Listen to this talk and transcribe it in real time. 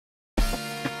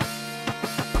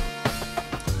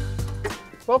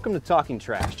Welcome to Talking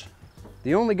Trash,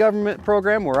 the only government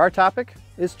program where our topic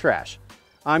is trash.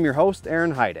 I'm your host,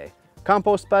 Aaron Heide,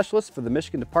 compost specialist for the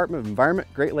Michigan Department of Environment,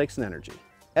 Great Lakes and Energy.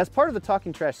 As part of the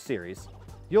Talking Trash series,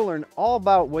 you'll learn all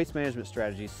about waste management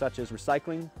strategies such as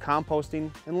recycling, composting,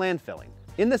 and landfilling.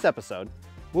 In this episode,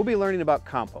 we'll be learning about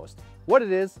compost, what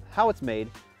it is, how it's made,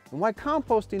 and why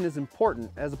composting is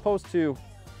important as opposed to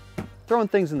throwing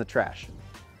things in the trash.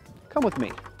 Come with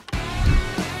me.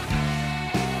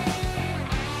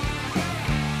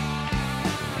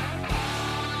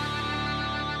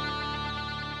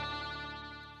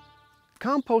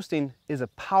 Composting is a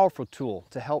powerful tool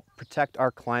to help protect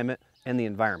our climate and the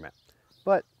environment.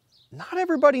 But not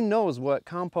everybody knows what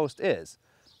compost is.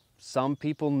 Some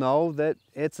people know that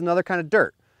it's another kind of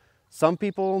dirt. Some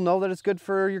people know that it's good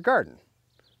for your garden.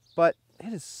 But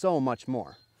it is so much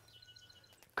more.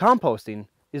 Composting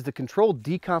is the controlled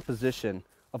decomposition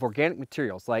of organic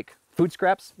materials like food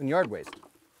scraps and yard waste.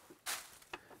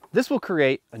 This will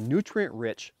create a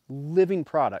nutrient-rich, living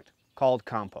product called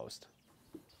compost.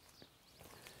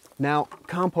 Now,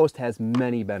 compost has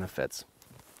many benefits.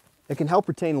 It can help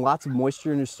retain lots of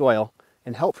moisture in your soil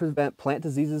and help prevent plant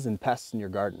diseases and pests in your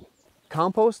garden.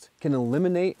 Compost can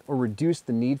eliminate or reduce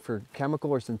the need for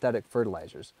chemical or synthetic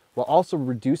fertilizers, while also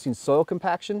reducing soil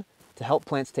compaction to help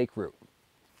plants take root.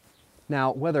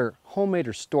 Now, whether homemade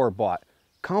or store-bought,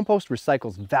 compost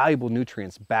recycles valuable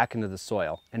nutrients back into the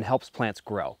soil and helps plants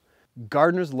grow.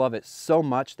 Gardeners love it so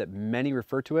much that many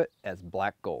refer to it as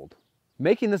black gold.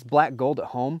 Making this black gold at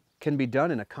home can be done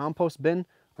in a compost bin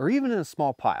or even in a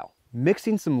small pile.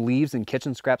 Mixing some leaves and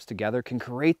kitchen scraps together can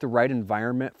create the right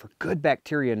environment for good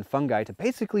bacteria and fungi to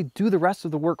basically do the rest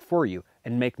of the work for you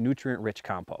and make nutrient-rich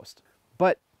compost.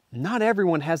 But not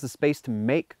everyone has the space to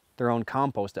make their own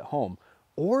compost at home,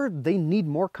 or they need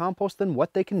more compost than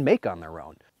what they can make on their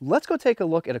own. Let's go take a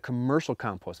look at a commercial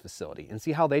compost facility and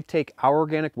see how they take our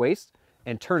organic waste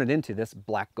and turn it into this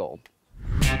black gold.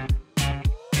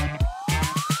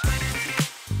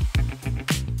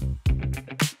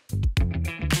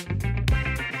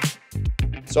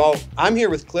 So I'm here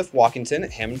with Cliff Walkington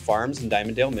at Hammond Farms in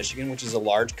Diamondale, Michigan, which is a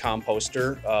large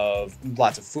composter of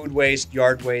lots of food waste,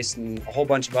 yard waste, and a whole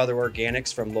bunch of other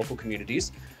organics from local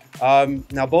communities.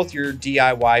 Now both your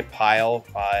DIY pile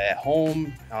at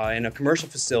home and a commercial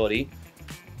facility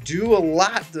do a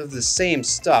lot of the same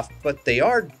stuff, but they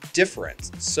are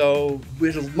different. So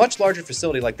with a much larger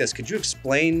facility like this, could you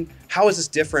explain how is this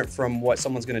different from what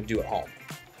someone's going to do at home?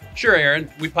 Sure, Aaron.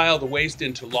 We pile the waste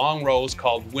into long rows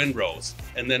called windrows,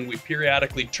 and then we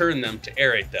periodically turn them to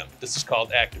aerate them. This is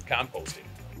called active composting.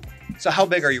 So how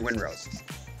big are your windrows?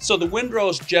 So the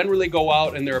windrows generally go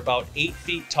out and they're about 8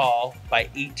 feet tall by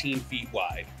 18 feet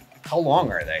wide. How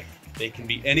long are they? They can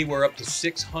be anywhere up to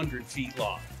 600 feet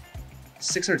long.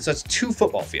 600, so that's 2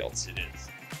 football fields. It is.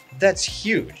 That's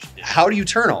huge. How do you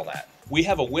turn all that? We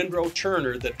have a windrow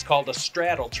turner that's called a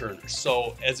straddle turner.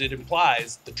 So as it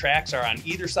implies, the tracks are on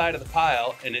either side of the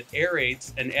pile and it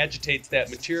aerates and agitates that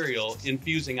material,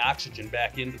 infusing oxygen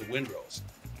back into the windrows.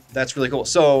 That's really cool.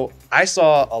 So I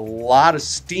saw a lot of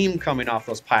steam coming off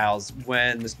those piles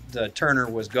when the turner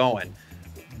was going.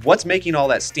 What's making all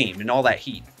that steam and all that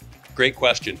heat? Great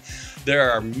question.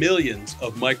 There are millions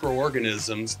of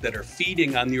microorganisms that are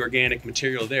feeding on the organic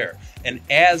material there. And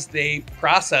as they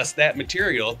process that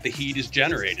material, the heat is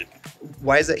generated.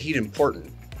 Why is that heat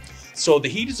important? So the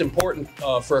heat is important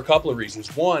for a couple of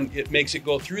reasons. One, it makes it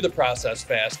go through the process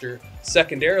faster.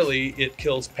 Secondarily, it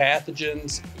kills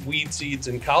pathogens, weed seeds,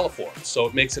 and coliforms. So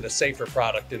it makes it a safer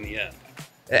product in the end.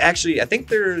 Actually, I think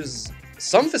there's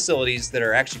some facilities that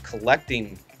are actually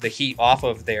collecting the heat off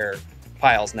of their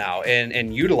piles now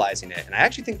and utilizing it. And I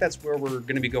actually think that's where we're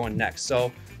going to be going next.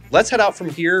 So let's head out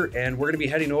from here and we're going to be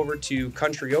heading over to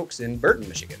Country Oaks in Burton,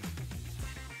 Michigan.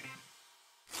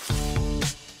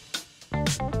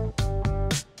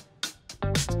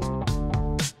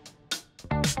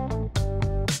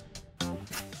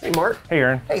 Hey Mark. Hey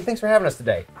Aaron. Hey, thanks for having us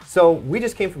today. So we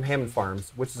just came from Hammond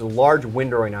Farms, which is a large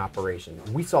windrowing operation.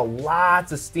 We saw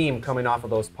lots of steam coming off of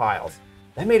those piles.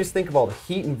 That made us think of all the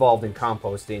heat involved in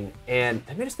composting, and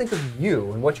that made us think of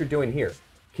you and what you're doing here.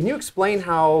 Can you explain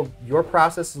how your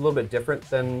process is a little bit different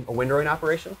than a windrowing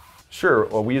operation? Sure.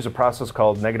 Well, we use a process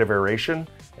called negative aeration,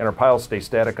 and our piles stay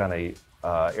static on a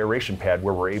aeration pad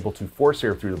where we're able to force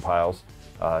air through the piles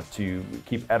to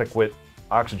keep adequate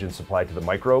oxygen supply to the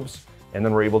microbes. And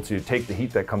then we're able to take the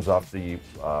heat that comes off the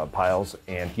piles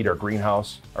and heat our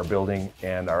greenhouse, our building,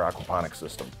 and our aquaponics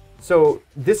system. So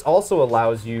this also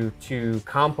allows you to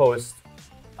compost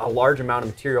a large amount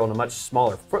of material in a much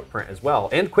smaller footprint as well,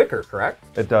 and quicker, correct?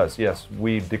 It does, yes.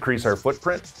 We decrease our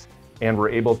footprint and we're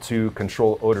able to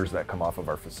control odors that come off of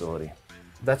our facility.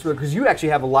 That's really, because you actually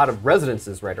have a lot of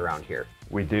residences right around here.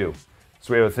 We do.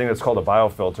 So we have a thing that's called a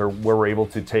biofilter, where we're able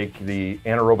to take the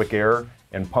anaerobic air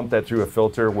and pump that through a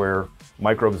filter where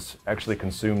microbes actually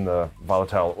consume the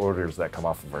volatile odors that come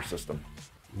off of our system.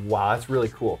 Wow, that's really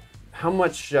cool. How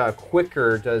much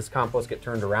quicker does compost get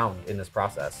turned around in this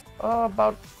process?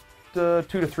 About 2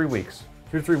 to 3 weeks.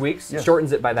 2 to 3 weeks? Yes.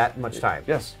 Shortens it by that much time?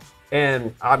 Yes.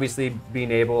 And obviously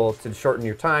being able to shorten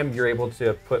your time, you're able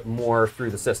to put more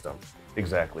through the system.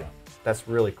 Exactly. That's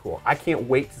really cool. I can't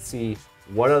wait to see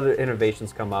what other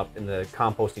innovations come up in the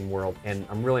composting world, and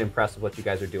I'm really impressed with what you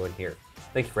guys are doing here.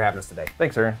 Thank you for having us today.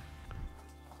 Thanks, Aaron.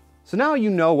 So now you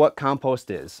know what compost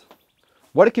is,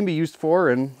 what it can be used for,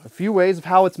 and a few ways of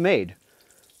how it's made.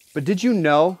 But did you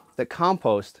know that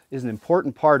compost is an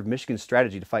important part of Michigan's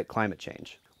strategy to fight climate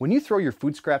change? When you throw your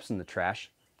food scraps in the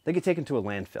trash, they get taken to a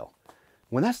landfill.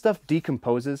 When that stuff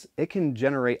decomposes, it can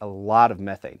generate a lot of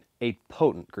methane, a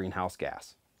potent greenhouse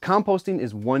gas. Composting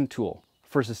is one tool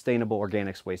for sustainable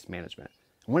organics waste management.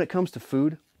 And when it comes to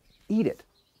food, eat it.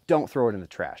 Don't throw it in the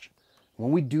trash.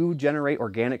 When we do generate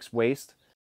organics waste,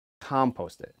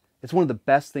 compost it. It's one of the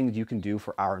best things you can do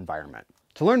for our environment.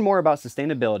 To learn more about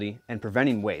sustainability and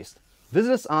preventing waste,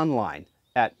 visit us online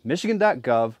at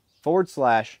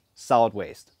michigan.gov/solid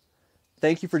waste.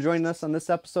 Thank you for joining us on this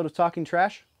episode of Talking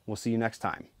Trash. We'll see you next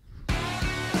time.